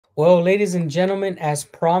Well, ladies and gentlemen, as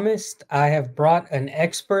promised, I have brought an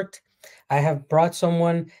expert. I have brought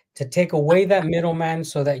someone to take away that middleman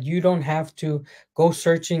so that you don't have to go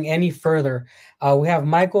searching any further. We have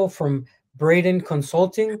Michael from Braden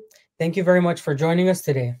Consulting. Thank you very much for joining us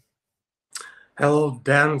today. Hello,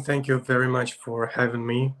 Dan. Thank you very much for having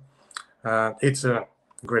me. It's a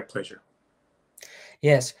great pleasure.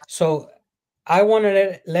 Yes. So I want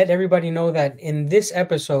to let everybody know that in this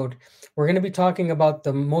episode, we're going to be talking about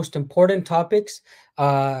the most important topics.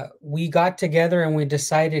 We got together and we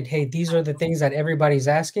decided, hey, these are the things that everybody's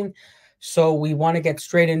asking. So we want to get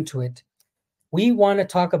straight into it. We want to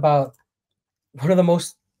talk about one of the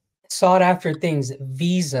most sought after things,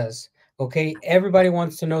 visas. Okay. Everybody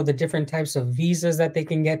wants to know the different types of visas that they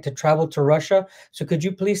can get to travel to Russia. So could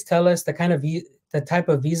you please tell us the kind of the type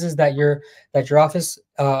of visas that your office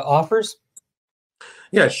offers?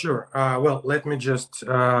 Yeah, sure. Well, let me just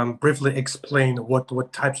briefly explain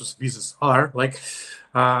what types of visas are.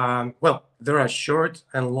 Well, there are short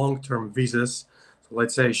and long-term visas. So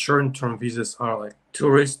let's say short-term visas are like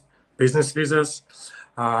tourist, business visas,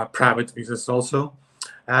 private visas also,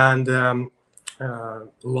 and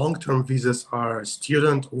long-term visas are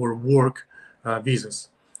student or work visas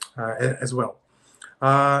as well.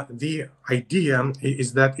 The idea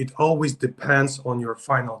is that it always depends on your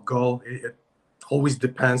final goal. It always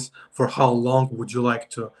depends for how long would you like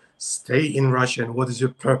to stay in Russia and what is your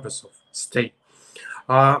purpose of stay.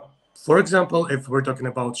 Uh, for example, if we're talking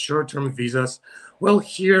about short-term visas, well,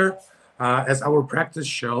 here, as our practice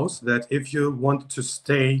shows, that if you want to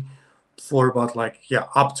stay for about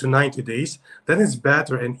up to 90 days, then it's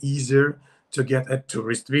better and easier to get a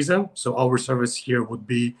tourist visa. So our service here would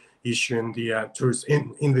be issuing the tourist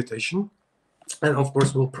invitation, and of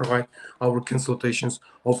course we'll provide our consultations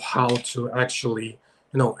of how to actually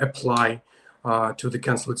apply to the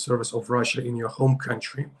consulate service of Russia in your home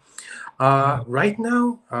country. Right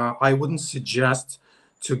now, I wouldn't suggest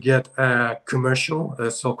to get a commercial,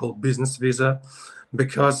 so-called business visa,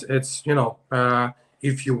 because it's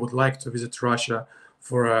if you would like to visit Russia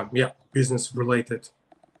for business-related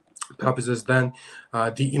purposes, then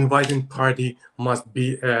the inviting party must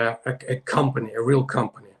be a company, a real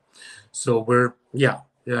company. So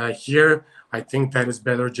here I think that is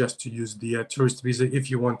better just to use the tourist visa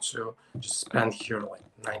if you want to just spend here like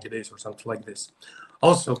 90 days or something like this.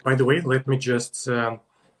 Also, by the way, let me just uh,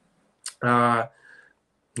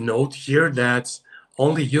 note here that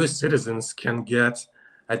only US citizens can get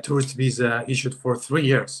a tourist visa issued for 3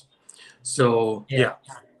 years. So Yeah.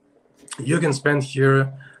 you can spend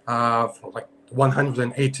here for like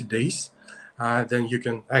 180 days. Then you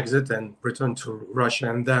can exit and return to Russia,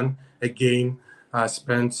 and then again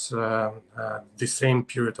spend the same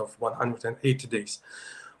period of 180 days.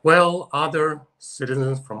 Well, other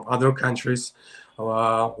citizens from other countries,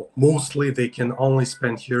 mostly they can only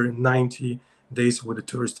spend here 90 days with a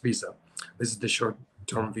tourist visa. This is the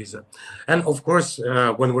short-term visa. And of course,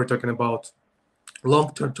 when we're talking about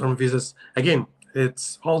long-term visas, again,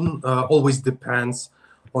 it's always depends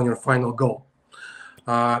on your final goal.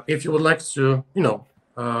 If you would like to,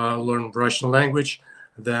 learn Russian language,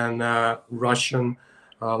 then Russian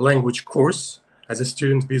language course as a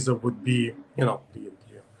student visa would be,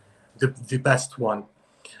 the best one.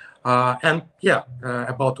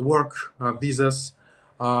 About work visas,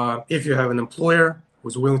 if you have an employer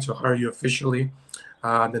who's willing to hire you officially,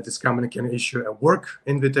 then this company can issue a work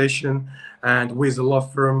invitation, and with a law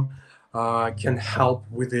firm can help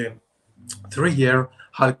with the 3-year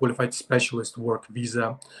highly qualified specialist work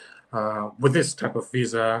visa. With this type of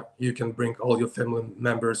visa, you can bring all your family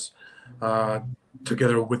members uh,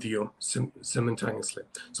 together with you simultaneously.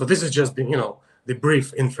 So this is just the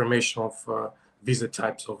brief information of visa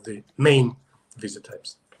types, of the main visa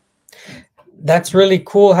types. That's really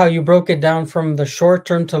cool how you broke it down from the short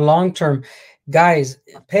term to long term. Guys,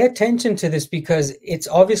 pay attention to this because it's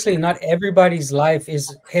obviously not everybody's life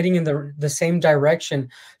is heading in the same direction.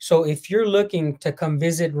 So if you're looking to come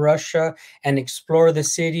visit Russia and explore the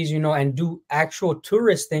cities, and do actual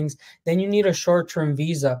tourist things, then you need a short-term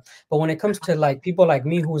visa. But when it comes to like people like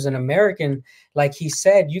me who's an American, like he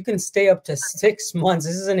said, you can stay up to 6 months.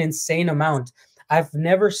 This is an insane amount. I've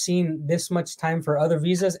never seen this much time for other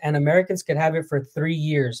visas, and Americans could have it for 3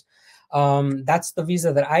 years. That's the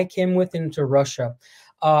visa that I came with into Russia.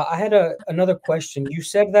 I had another question. You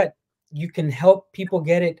said that you can help people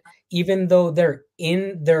get it even though they're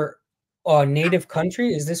in their native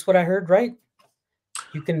country. Is this what I heard right?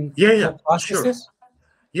 You can Yeah, help process sure. this?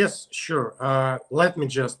 Yes, sure. Let me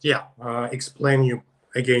just explain you.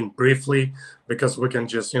 again, briefly, because we can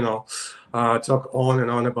just, talk on and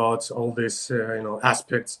on about all these,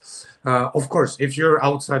 aspects. Of course, if you're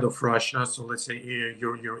outside of Russia, so let's say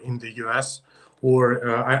you're in the US, or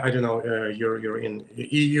I don't know, you're in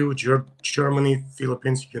EU, Germany,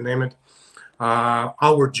 Philippines, you name it.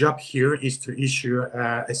 Our job here is to issue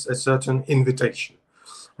a certain invitation,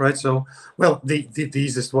 right? So, well, the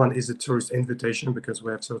easiest one is a tourist invitation, because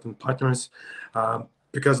we have certain partners.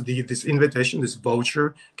 Because this invitation, this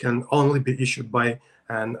voucher, can only be issued by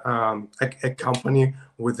a company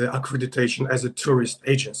with the accreditation as a tourist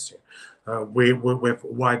agency. We have a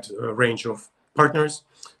wide range of partners.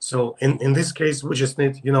 So in this case, we just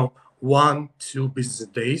need 1-2 business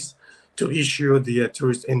days to issue the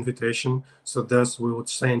tourist invitation. So thus we would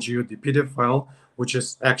send you the PDF file, which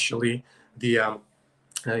is actually the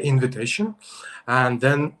invitation. And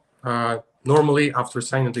then normally, after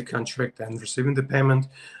signing the contract and receiving the payment,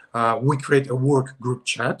 we create a work group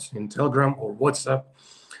chat in Telegram or WhatsApp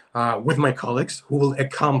with my colleagues, who will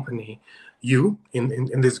accompany you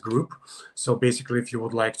in this group. So basically, if you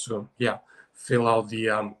would like to fill out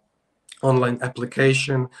the online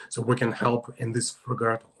application, so we can help in this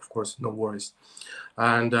regard, of course, no worries.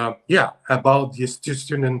 And about the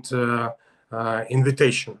student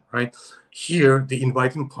invitation, right? Here, the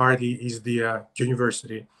inviting party is the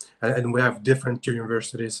university, and we have different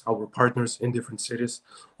universities, our partners in different cities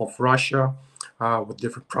of Russia, with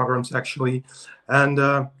different programs actually. And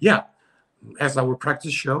as our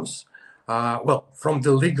practice shows, well, from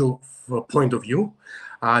the legal point of view,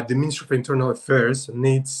 the Ministry of Internal Affairs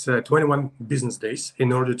needs 21 business days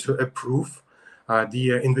in order to approve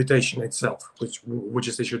the invitation itself, which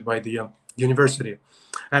is issued by the university.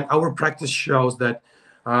 And our practice shows that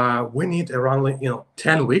we need around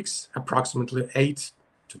 10 weeks, approximately 8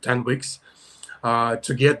 to 10 weeks,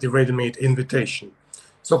 to get the ready-made invitation.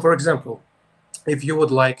 So, for example, if you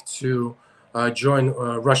would like to join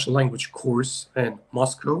a Russian language course in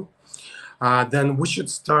Moscow, then we should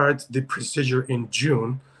start the procedure in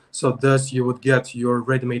June. So thus you would get your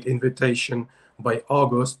ready-made invitation by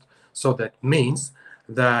August. So that means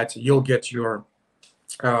that you'll get your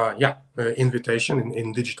invitation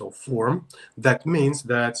in digital form. That means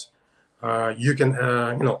that you can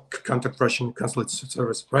contact Russian consulate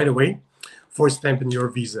service right away for stamping your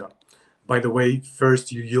visa. By the way,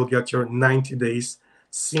 first you'll get your 90 days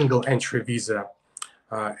single entry visa,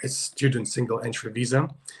 a student single entry visa.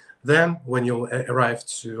 Then when you arrive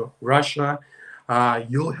to Russia,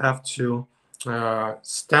 you'll have to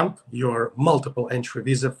stamp your multiple entry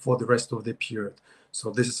visa for the rest of the period.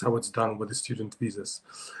 So this is how it's done with the student visas.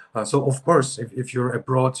 So of course, if you're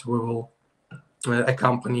abroad, we will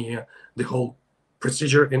accompany the whole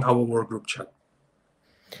procedure in our work group chat.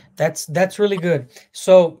 That's really good.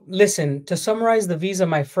 So listen, to summarize the visa,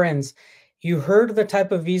 my friends, you heard the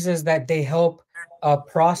type of visas that they help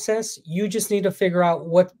process. You just need to figure out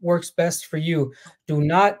what works best for you. Do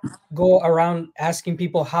not go around asking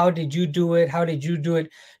people, how did you do it? How did you do it?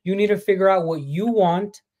 You need to figure out what you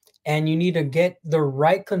want, and you need to get the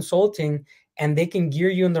right consulting, and they can gear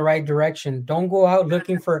you in the right direction. Don't go out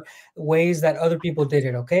looking for ways that other people did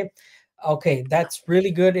it, okay? Okay, that's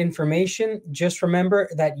really good information. Just remember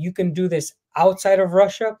that you can do this outside of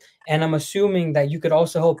Russia, and I'm assuming that you could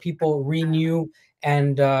also help people renew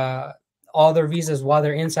and all their visas while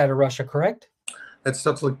they're inside of Russia, correct? That's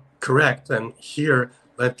totally correct. And here,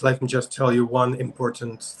 let me just tell you one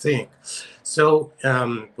important thing. So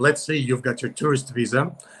let's say you've got your tourist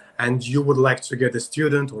visa and you would like to get a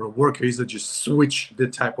student or a work visa, just switch the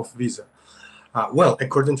type of visa. Well,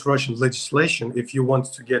 according to Russian legislation, if you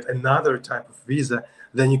want to get another type of visa,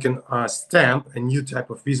 then you can stamp a new type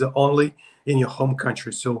of visa only in your home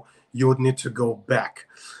country. So you would need to go back.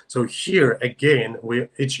 So here again,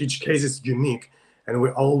 each case is unique, and we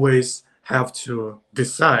always have to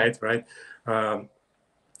decide, right,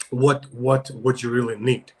 what you really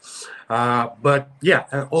need. But yeah,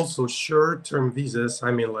 and also short-term visas.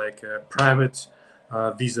 I mean, like private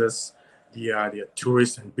visas. The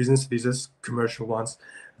tourist and business visas, commercial ones,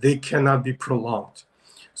 they cannot be prolonged.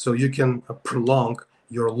 So you can prolong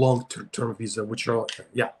your long-term visa, which are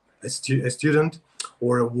a student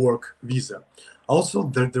or a work visa. Also,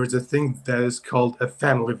 there's a thing that is called a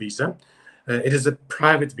family visa. It is a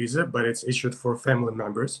private visa, but it's issued for family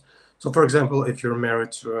members. So, for example, if you're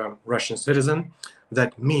married to a Russian citizen,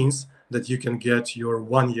 that means that you can get your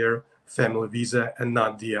 1-year family visa and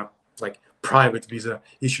not the private visa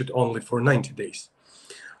issued only for 90 days.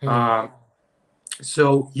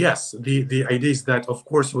 So yes, the idea is that, of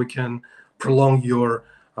course, we can prolong your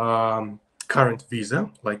current visa,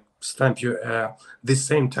 like stamp you the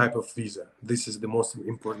same type of visa. This is the most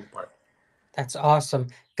important part. That's awesome.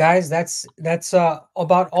 Guys, that's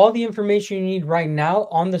about all the information you need right now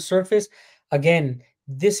on the surface. Again,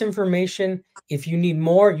 this information, if you need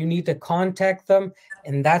more, you need to contact them,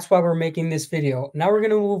 and that's why we're making this video. Now we're going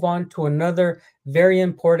to move on to another very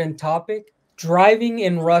important topic, driving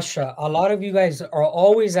in Russia. A lot of you guys are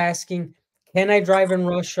always asking, can I drive in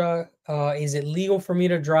Russia? Is it legal for me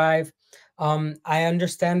to drive? I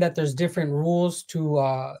understand that there's different rules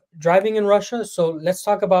to driving in Russia. So let's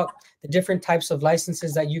talk about the different types of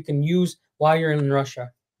licenses that you can use while you're in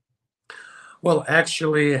Russia. Well,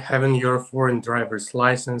 actually, having your foreign driver's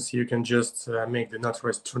license, you can just make the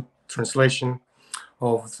notarized translation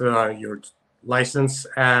of your license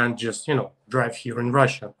and just, drive here in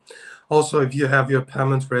Russia. Also, if you have your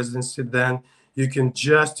permanent residency, then you can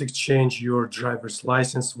just exchange your driver's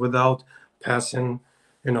license without passing,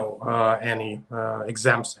 any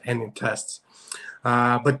exams, any tests.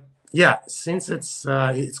 But yeah, since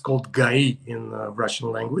it's called GAI in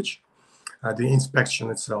Russian language, the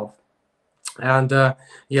inspection itself, and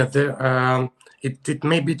yeah, it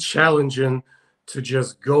may be challenging to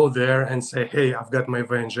just go there and say, hey, I've got my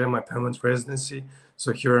VNG, my permanent residency,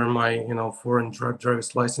 so here are my foreign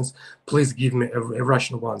driver's license, please give me a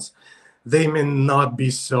Russian ones. They may not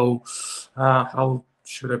be so how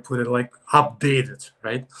should I put it, like updated,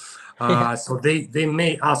 right? So they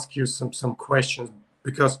may ask you some questions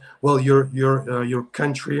because, well, your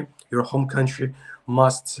country, your home country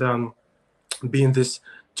must be in this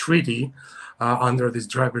treaty under this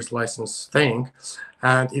driver's license thing.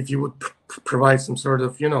 And if you would provide some sort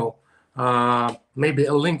of, maybe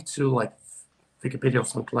a link to like Wikipedia or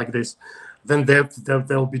something like this, then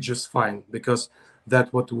they'll be just fine, because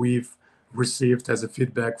that's what we've received as a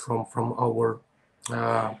feedback from our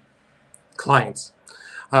clients.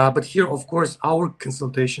 But here, of course, our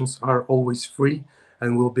consultations are always free,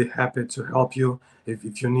 and we'll be happy to help you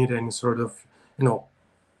if you need any sort of,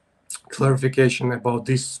 clarification about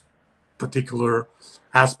this particular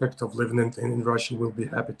aspect of living in Russia. We'll be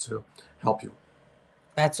happy to help you.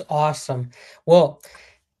 That's awesome. Well,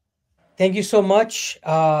 thank you so much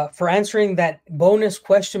for answering that bonus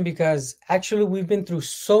question, because actually we've been through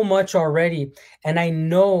so much already. And I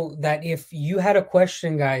know that if you had a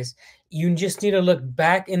question, guys, you just need to look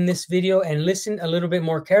back in this video and listen a little bit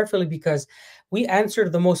more carefully, because we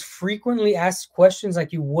answered the most frequently asked questions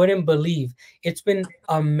like you wouldn't believe. It's been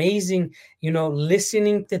amazing,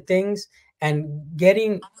 listening to things and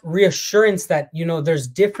getting reassurance that, there's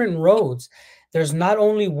different roads. There's not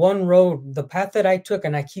only one road. The path that I took,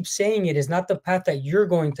 and I keep saying it, is not the path that you're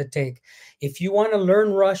going to take. If you want to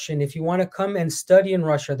learn Russian, if you want to come and study in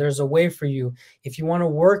Russia, there's a way for you. If you want to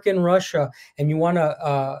work in Russia and you want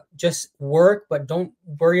to just work, but don't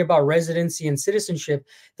worry about residency and citizenship,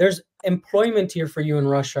 there's employment here for you in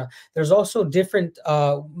Russia. There's also different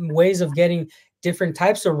ways of getting different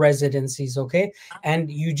types of residencies, okay? And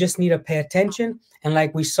you just need to pay attention. And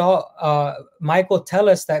like we saw Michael tell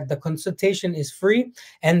us, that the consultation is free,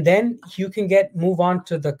 and then you can move on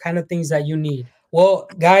to the kind of things that you need. Well,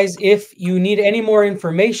 guys, if you need any more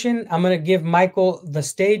information, I'm going to give Michael the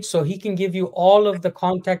stage so he can give you all of the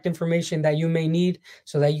contact information that you may need,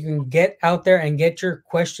 so that you can get out there and get your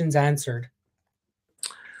questions answered.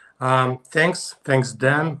 Thanks,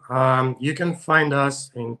 Dan. You can find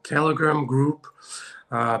us in Telegram group,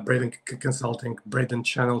 Braden Consulting, Braden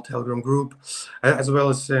Channel Telegram group, as well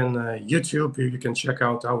as in YouTube. You can check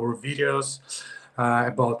out our videos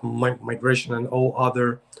about migration and all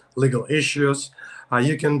other legal issues.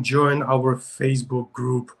 You can join our Facebook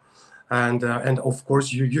group, and of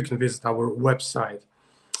course you can visit our website.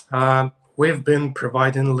 We've been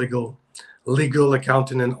providing legal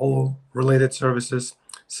accounting and all related services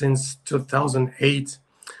since 2008.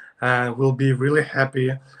 We'll be really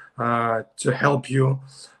happy to help you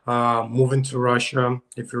move into Russia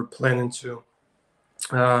if you're planning to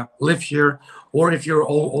live here, or if you're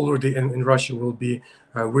already in Russia. We'll be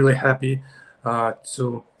really happy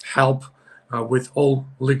to help with all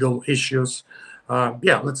legal issues.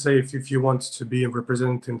 Let's say if you want to be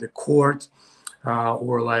represented in the court,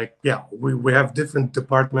 or like, we have different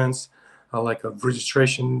departments, like a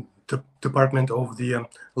registration department of the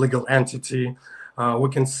legal entity. We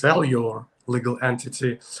can sell your legal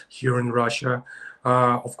entity here in Russia.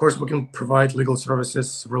 Of course, we can provide legal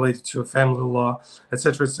services related to family law,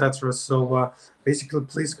 etc., etc. So basically,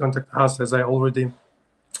 please contact us. As I already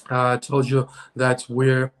told you, that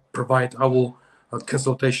we provide our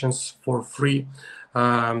consultations for free.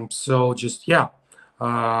 So just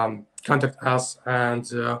contact us, and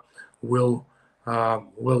we'll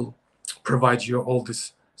provide you all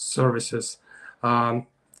these services.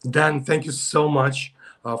 Dan, thank you so much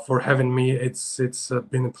for having me. It's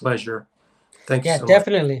been a pleasure. Thank you Yeah, so much.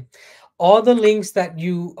 definitely. All the links that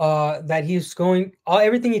you that he's going,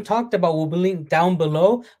 everything he talked about will be linked down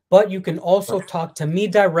below, but you can also talk to me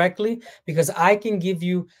directly because I can give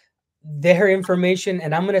you their information,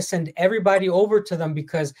 and I'm going to send everybody over to them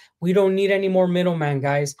because we don't need any more middleman,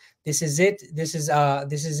 guys. This is it. This is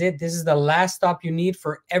it. This is the last stop you need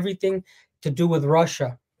for everything to do with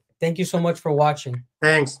Russia. Thank you so much for watching.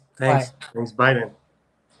 Thanks. Bye. Thanks, Biden.